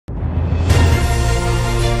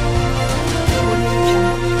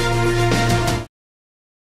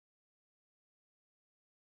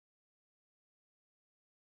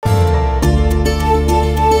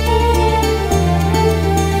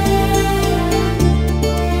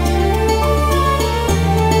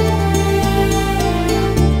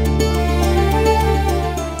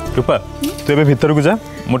रूपा तू ए भीतर को जा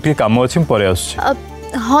मोटे काम अच्छी पर आस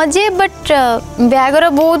हाँ जे बट बैगर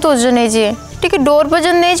बहुत ओजन है जे टिके डोर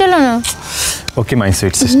पर्यंत नहीं चलो ना। Okay my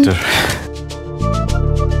sweet sister.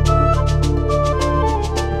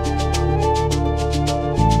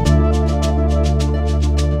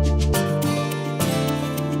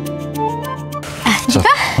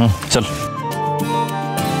 चल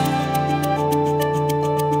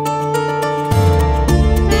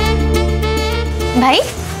भाई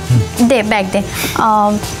दे बैग दे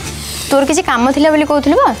तोर किसी काम थिला बोली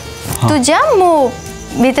कहउथली बा तू जा मो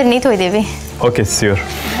भीतर नहीं थोई देबे। Okay sure.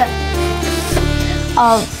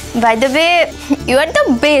 By the way you are the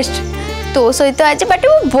best तो सहित आज बाटे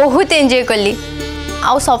वो बहुत एंजॉय करली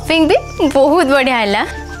आ शॉपिंग भी बहुत बढ़िया हैला।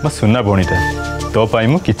 म सुना भणीटा तो पाई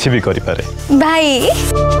मु किछि भी करि पारे भाई।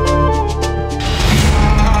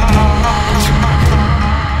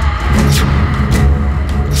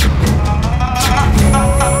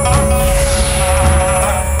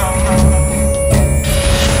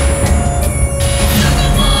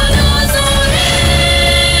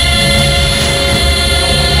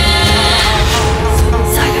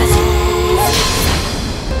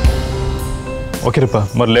 ओके रूपा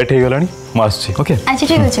मोर लेट हो गलानी मु आछि। ओके अच्छा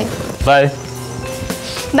ठीक अछि बाय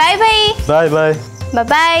बाय भाई बाय बाय बाय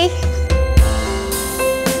बाय।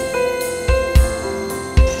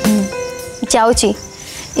 जाऊची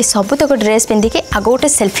ये सब तक ड्रेस पिंधि के आग गोटे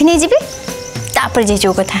सेल्फी नहीं जीबे तापर जे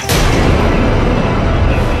जो कथा।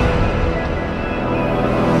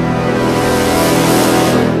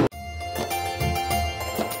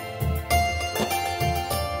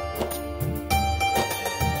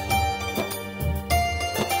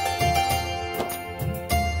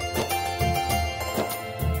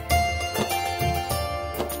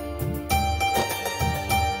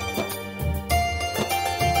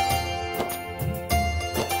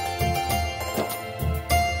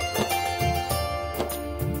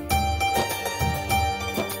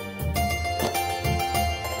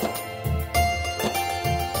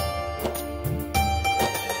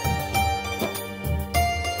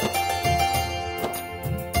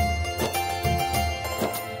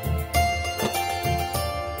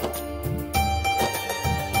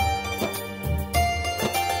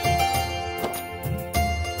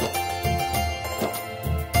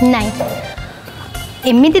 नहीं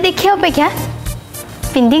एमती देखिए अपेक्षा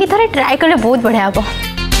पिंधिकी थोड़े ट्राए कले बहुत बढ़िया हम।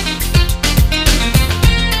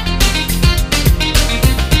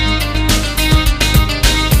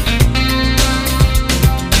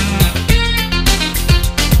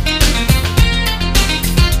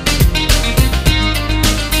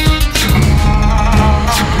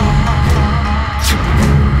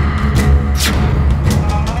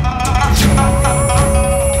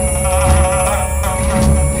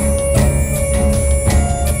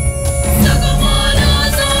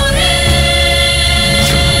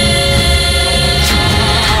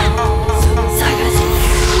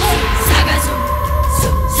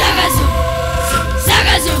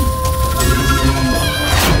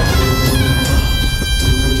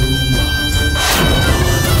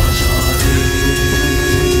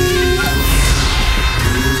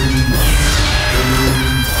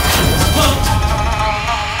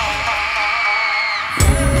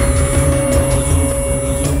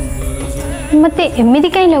 मते एमती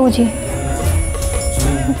कहीं लगुच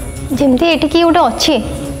जमती एटी किए गोटे अच्छे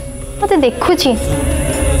मत देखुची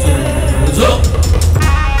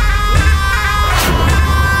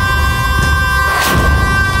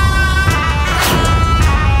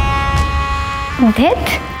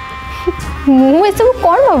देख मु सब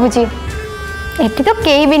कौन भावुची एटी तो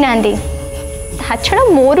कई भी ना छड़ा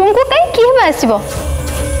मो रूम को कहीं किए आसब।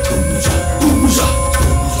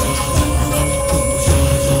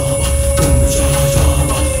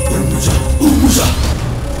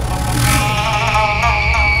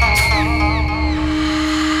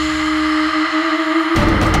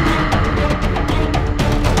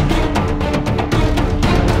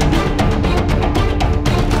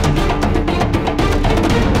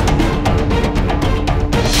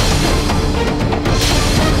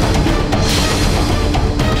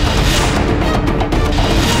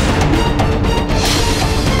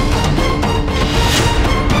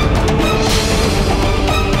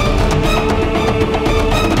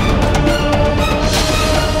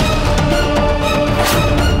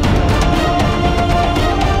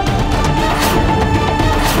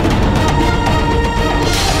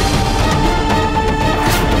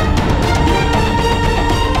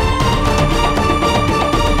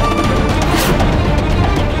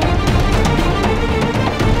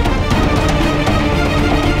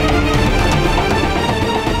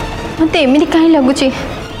 मत एमती कहीं लगुच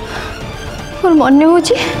मोर मन हो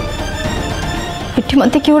एठी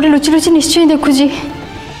मते कि गोटे लुचि लुचि निश्चय देखुजी।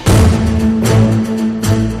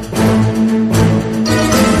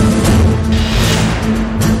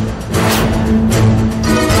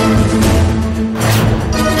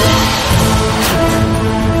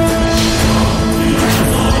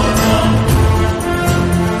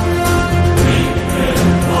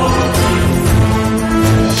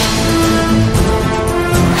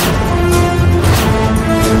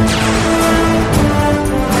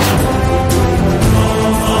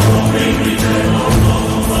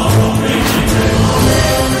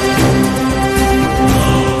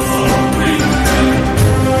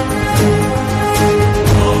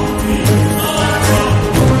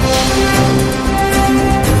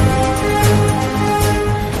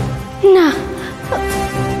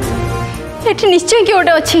 निश्चय किए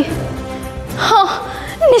गोटे अच्छी। हाँ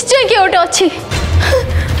निश्चय किए गोटे अच्छी।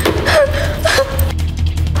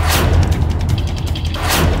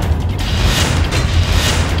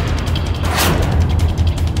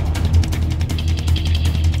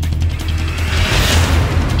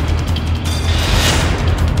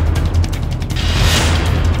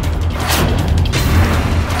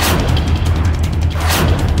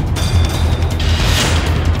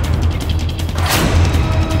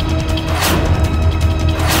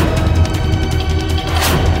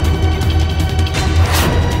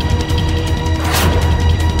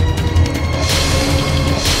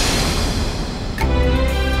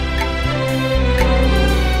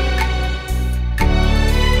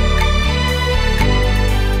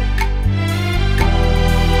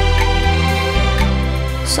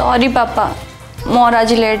 सॉरी पापा मोर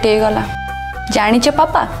आज लेट हो गला। जानिच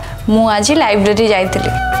पापा मु आज लाइब्रेरी जाइतिली।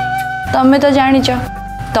 तमे तो जानिच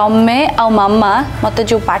तमे आ मामा मते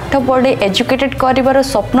जो पाठ पढ़े एजुकेटेड करिवार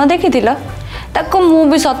स्वप्न देखिथिल ताको मु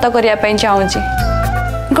भी सत करिया पई चाहूची।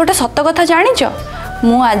 गोटे सत कथा जानिच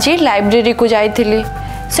मु आज लाइब्रेरी को जाइतिली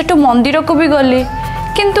सेटु मंदिर को भी गली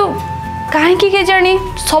किंतु काहे की के जानी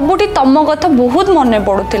सबुठी तम कथा बहुत मने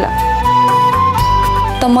पड़ुथिला।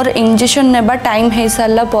 तमर इंजेक्शन नेबा टाइम है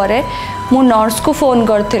सारा पर मु नर्स को फोन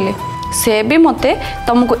करथिली से भी मते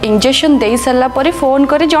तुमको इंजेक्शन दे सारा पर फोन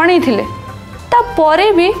कर जणई थिले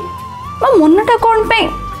तापरे भी मो मनटा कौन पे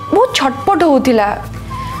बहुत छटपट होतिला।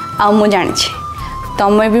 आ मु जानी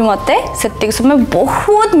तमे भी मते सेतिक समय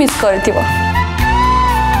बहुत मिस करथिबो।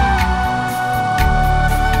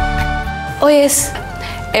 ओ यस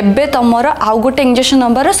एबे तमर आउ गोटे इंजेक्शन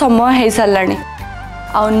नंबर समय है सारानी।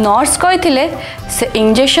 आ नर्स कही से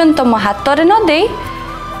इंजेक्शन तुम हाथ में न दे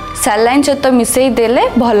सैलाइन सहित मिसई देले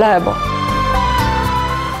भल हेबो।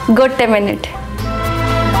 गोटे मिनिट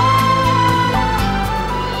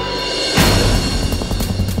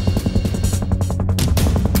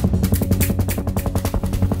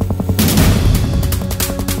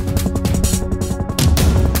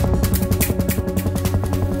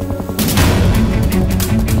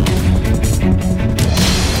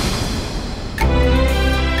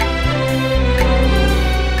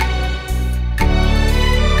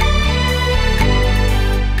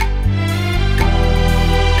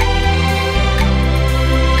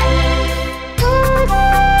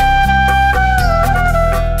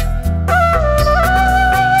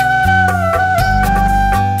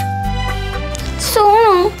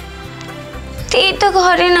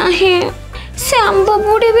घरे नहीं से आम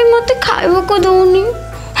बुढ़ी भी मत खाइब को दौनी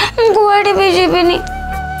गुआड़े भी जीविनी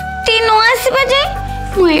ती न आसवा जाए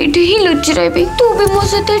मुझे ही लुचि रही तू भी मो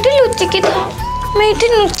सहित लुचिकी था मैं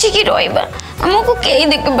लुचिकी रहा आमको कई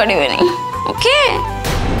देख पारे ओके।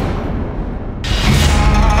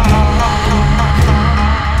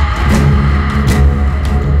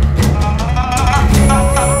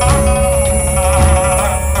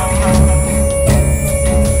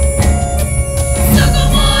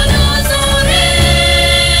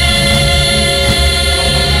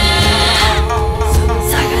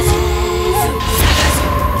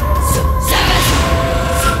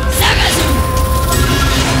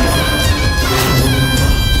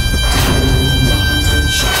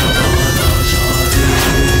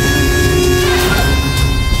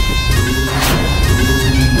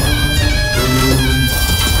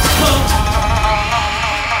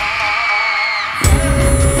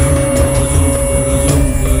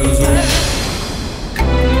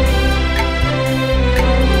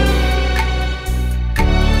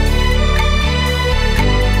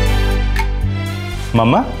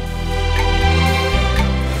 मम्मा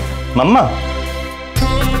मम्मा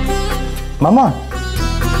मम्मा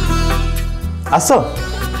आस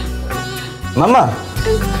मम्मा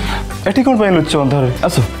एठी कौन पे लुच अंधार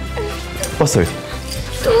आस बस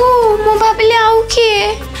तू मो भाबिले आउ के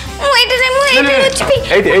मु एठी रे मु एठी लुचबी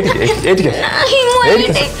एठी एठी एठी के नहीं मु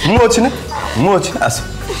एठी मु अछि ना मु अच्छी आस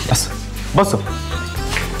आस बस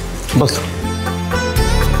बस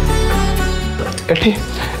एठी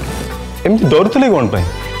एमती डरुले कौन पाई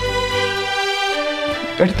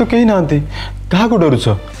एठी तो कहीं ना क्या डरुच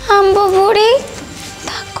आंब बुढ़ी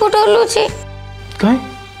ताको डलुची कहीं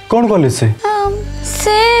कौन कले से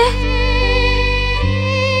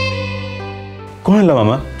कौन है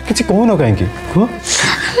मामा किसी कहून कहीं कह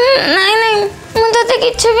नहीं नहीं मुझे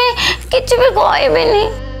किसी भी कहबी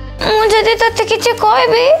मुझे ते किसी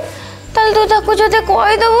कहबी ताल तू ताको जदि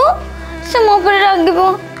कहीदेबू से मो पर रागिबो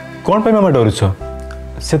कौन पे मामा डरुच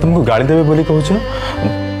से तुमको गाड़ी देवे बोली कहूछ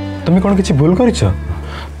तुम कौन किसी भूल करिछ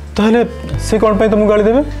ताहले से कौन पे तुमको गाड़ी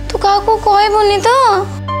देवे तू काको कहबोनी तो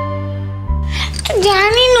तू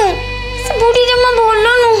जानिनु से बुढ़ी जमा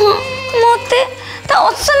बोलो नुह मते ता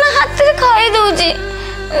असना हाथ रे खाई दउची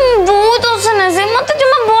बहुत असना से मते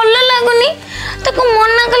जमा बोल लागुनी ताको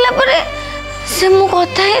मना कला परे से मो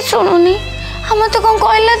कथा ही सुनुनी हम तो कौन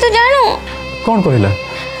कहला तू जानू कौन कहला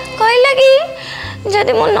कि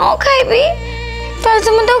जदि मु न खाइबी ताल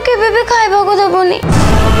से मते केबे भी खाइबा को दबोनी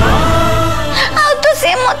आ तो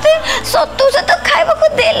से मते सत्तू से तो खाइबा को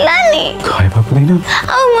देलानी खाइबा को देना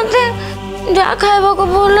आ मते जा खाइबा को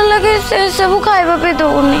भल लगे से सब खाइबा पे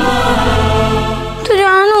दउनी तू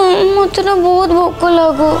जानू मते ना बहुत भूख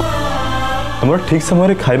लागो तुम ठीक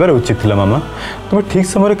समय खाइबार उचित थिला मामा तुम ठीक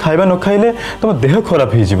समय खाइबा न खाइले तुम देह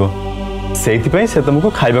खराब हो जीवो सेति पई से तुमको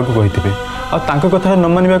खाइबा को कहिथिबे आ तांको कथा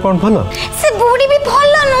न मानिबा कोन भलो से बूढ़ी भी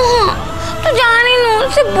भलो न तू जानी न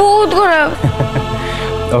से बहुत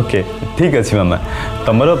खराब ओके ठीक अछि मामा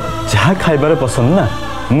तमरो जहा खाइबार पसंद ना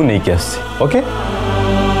मु नै के आसी ओके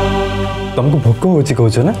तुमको भोक होची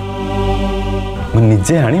कहछ ना मु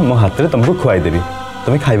निजे आनी मो हाथ रे तुमको खुआई देबी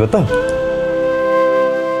तुम खाइबो तो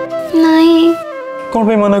नहीं कौन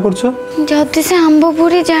पे मना करछो जति से आंब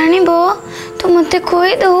बुढ़ी जानिबो तो मते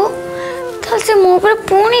खोई दो ताल से मो पर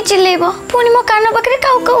पूनी चिल्लेबो पूनी मो कान पाखरे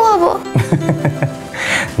काउ काउ हबो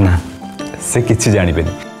ना से किछि जानि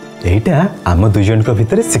बेनी एटा आम दुई जन को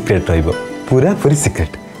भितर सीक्रेट रहइबो पूरा पूरी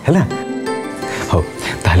सीक्रेट हैला हो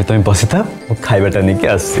ताले तुम बसिता मो खाइबाटा नै के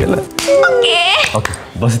आसी हैला ओके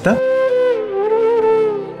ओके बसिता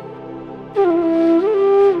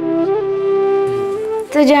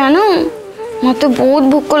तो जानू मत बहुत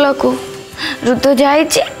भोक लागो रुद्र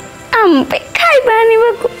जाइए आम पे खाइबा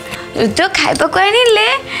आनिबाकू रुद्र खाइबा को आनिले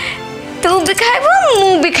तू भी खाइबो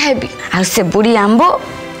मु भी खाइबी आ से बुढ़ी आंब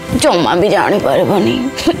जमा भी जानी पारबनी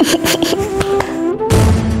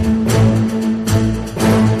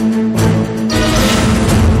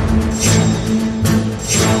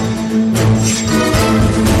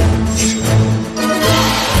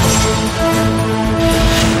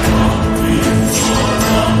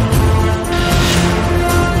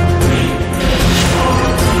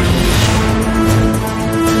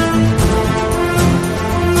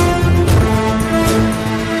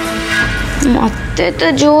मते तो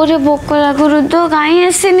जोरे भोक लागो रुद्र कहीं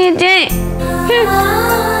ऐसे नहीं जे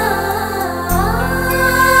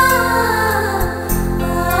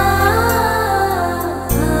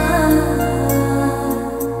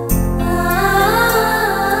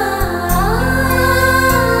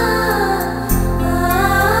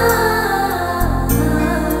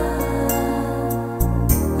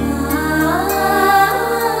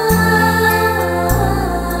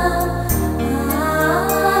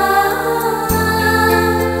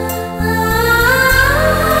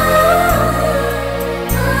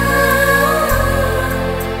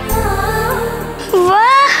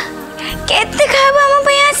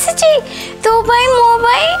तो भाई मो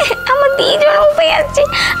भाई हम दी जन पे आछि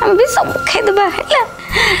हम भी सब खाइ दबा हैला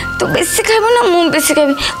तू बेसी खाइबो ना मु बेसी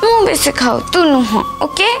खाइबी मु बेसी खाओ तू नुह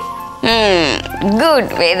ओके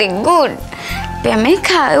गुड वेरी गुड पे मैं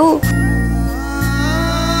खाऊ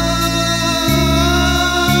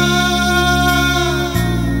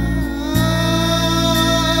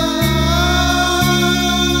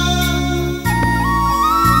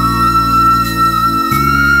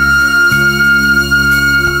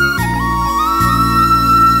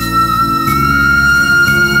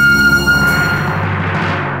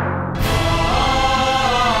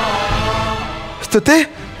स्तुति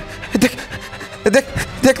देख देख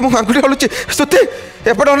देख मु आंगुठी हलुची स्तुति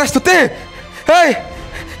एपट ना स्तुति हे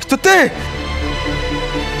स्तुति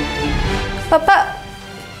पापा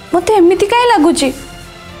मते एमिति काई लागुची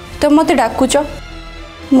तो मते डाकुच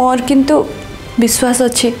मोर किंतु विश्वास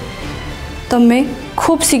अछि तमे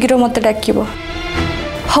खूब शीघ्र मते डाकिबो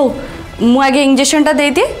हौ मु आगे इंजेक्शन टा दे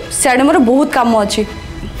दे साडे मोर बहुत काम अछि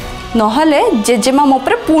नहले जेजेमा मो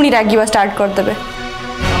पर पूणी रागिबा स्टार्ट कर देबे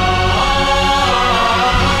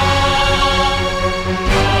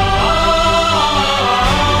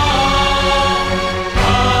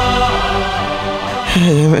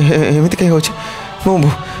एमती कहीं हो जापर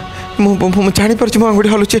मो आंगुठी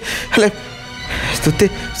हलुचे हेले स्तुति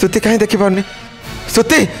स्तुति कहीं देखी पारनी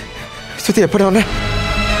स्तुति स्तुति एपटे अना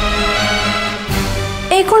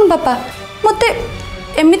ए कौन बापा मते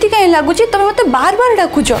एमती कहीं लगुच तुम मते बार बार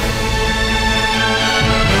डाकुच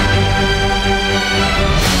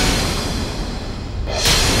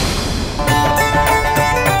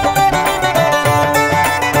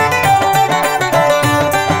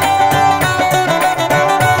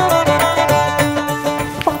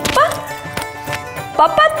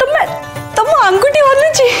पापा तुम आंगुठी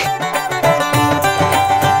हलुची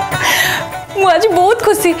मु आज बहुत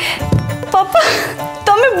खुशी पापा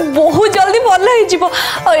तुम्हें बहुत जल्दी भल हो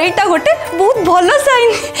और यहाँ गोटे बहुत भल साइन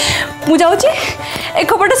मु जाऊँगी ए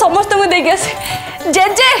खबर समस्त को देख आसे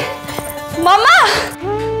जेजे मामा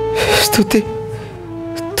स्तुति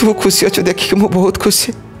तू खुशी अच्छु देखिक मु बहुत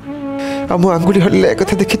खुशी आ मो आंगुठी हल्ला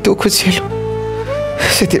कथा देखी तू खुशी हेलु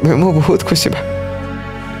से मु बहुत खुशी बा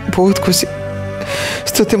बहुत खुशी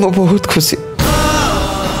स्तुति मो बहुत खुशी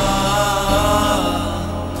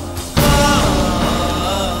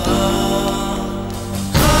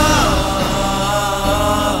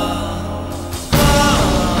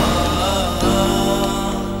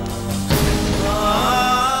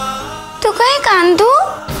तू कहीं कांदू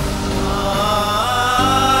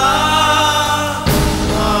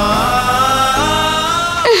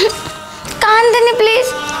कांदनी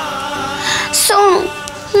प्लीज सुन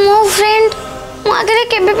मो फ्रेंड मो आगे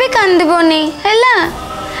केबे भी कांदबोनी हैला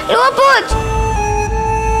लुआ पोछ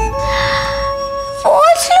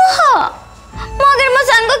पोछ लुहा मो आगे मो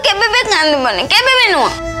संग केबे भी कांदबोनी केबे भी नु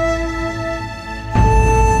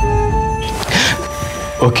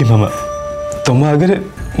ओके मामा तुम आगे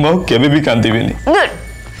मो केबे भी कांदीबेनी गुड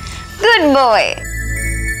गुड बॉय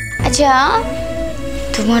अच्छा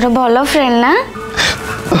तुम्हारा भलो फ्रेंड ना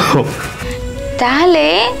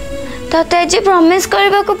ताले तो तेजी प्रॉमिस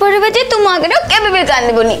करबा को पड़बा जे तुम आगे केबे भी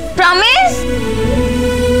कांदबोनी प्रॉमिस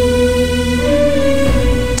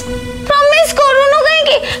प्रॉमिस करू न कहीं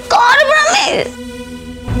की कर प्रॉमिस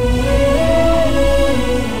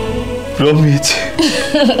प्रॉमिस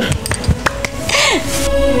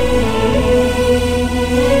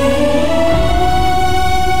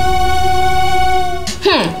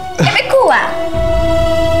केबे कुआ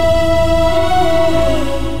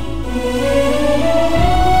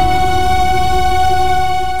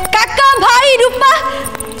रूपा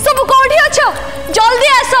सब कोठी अछो जल्दी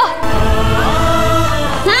आसो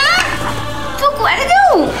हां तू कुआरे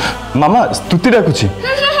जाऊ मामा स्तुति डाकुची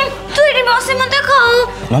तू इटी बसे मते खाओ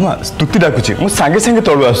मामा स्तुति डाकुची मु संगे संगे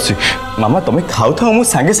तळु आसुची मामा तमे खाउ था मु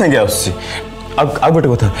संगे संगे आसुची आ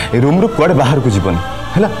गोटे कथा ए रूम रो कुआडे बाहर को जीवन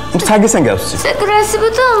हैला मु संगे संगे आसुची शीघ्र आसीबो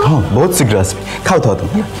तो हां बहुत शीघ्र आसीबी खाउ था तुम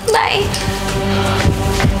हैला बाय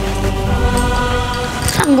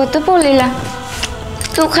संग तो बोलिला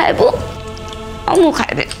तू खाइबो मु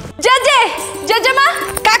खाए दे जेजे जेजेमा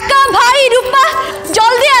काका भाई रूपा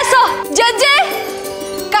जल्दी आसो जेजे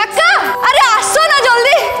काका अरे आसो ना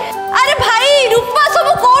जल्दी अरे भाई रूपा सब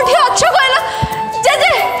कोठी अच्छो कहला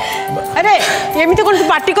जेजे अरे एमिति कोन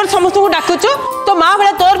पार्टी कर समस्त को डाकुचो तो मां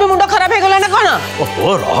बेला तोर भी मुंडो खराब हे गला ना कोन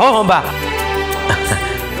ओ रह बा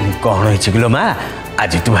कोन हिच गलो मां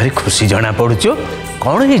आज तू भारी खुशी जना पड़ुचो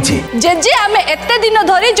कौन हिची जेजे हमें एते दिन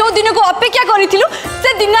धरी जो दिन को अपेक्षा करिथिलु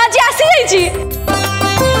से दिन आज आसी जाईची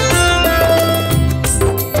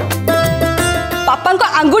पापा को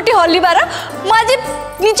आंगुठी हलिबार मु आज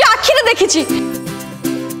निज आखि रे देखिची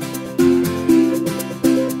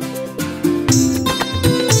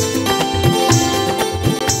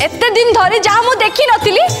एते दिन धरी जा मु देखि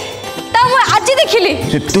नथिली ता मु आज देखिली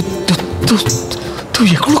तू तू तू तू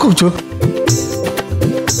ये कोन कहउचो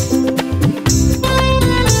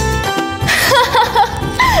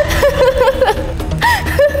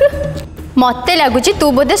मते लगुची तू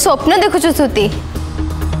बोधे स्वप्न देखुचु सुती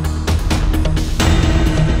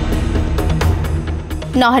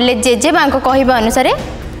नहले जेजे बांको कहबा अनुसार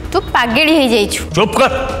तू पागेड़ी हो जाइछु चुप कर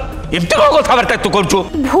एमती को कथाबार्ता तू करछु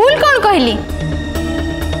भूल कौन कहली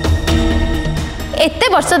एते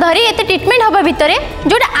वर्ष धरी एते ट्रीटमेंट हबा भितरे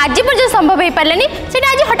जोटा आज पर्यंत संभव हो पारलेनी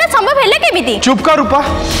सेटा आज हठात संभव हेले केमिति चुप कर रूपा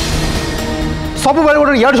सब बारे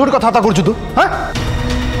गोटे यार छोड़ कथा करछु तू हां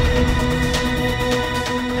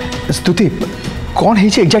स्तुति कौन है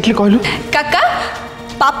एग्जैक्टली कहलु काका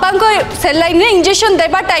पापा को सेलाइन रे इंजेक्शन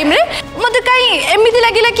देबा टाइम रे मते काई एमिति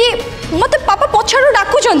लागिला कि मते पापा पछड़ो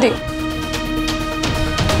डाकुचंती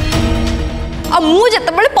आ मु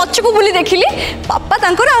जते बळे पछकु बुली देखिली पापा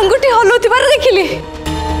तांकर अंगुठी हलुथिबार देखिली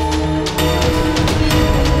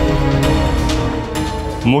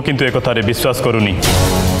मु किंतु एक कथा रे विश्वास करूनी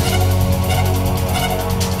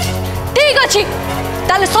ठीक अछि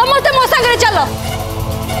ताले समस्त मो संगे चलो।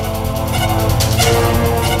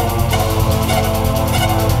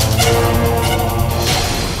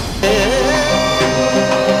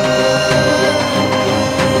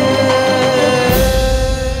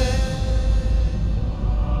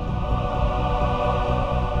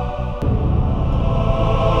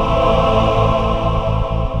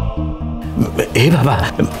 ए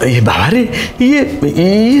बाबा रे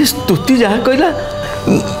ये स्तुति जहाँ कहला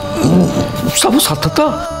सब सत तो।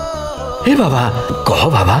 ए बाबा कह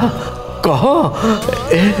बाबा कह।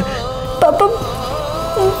 पापा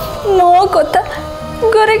मो कथा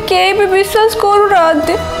घरे के भी विश्वास करू रहा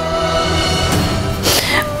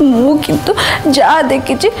मु किंतु जा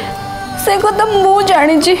देखी से कथा मु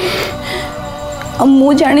जानी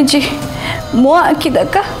मो आखि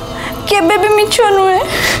देखा केबे भी मिछ नुहे।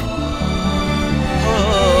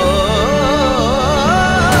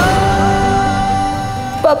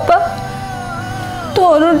 पापा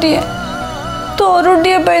तोरुटिए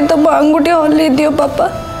पे तो आंगुठी हल्ले दियो पापा।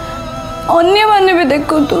 अन्य माने भी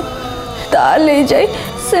देखु तू ताले जाई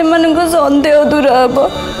से मन को संदेह दूर हब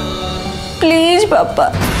प्लीज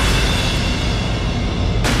पापा।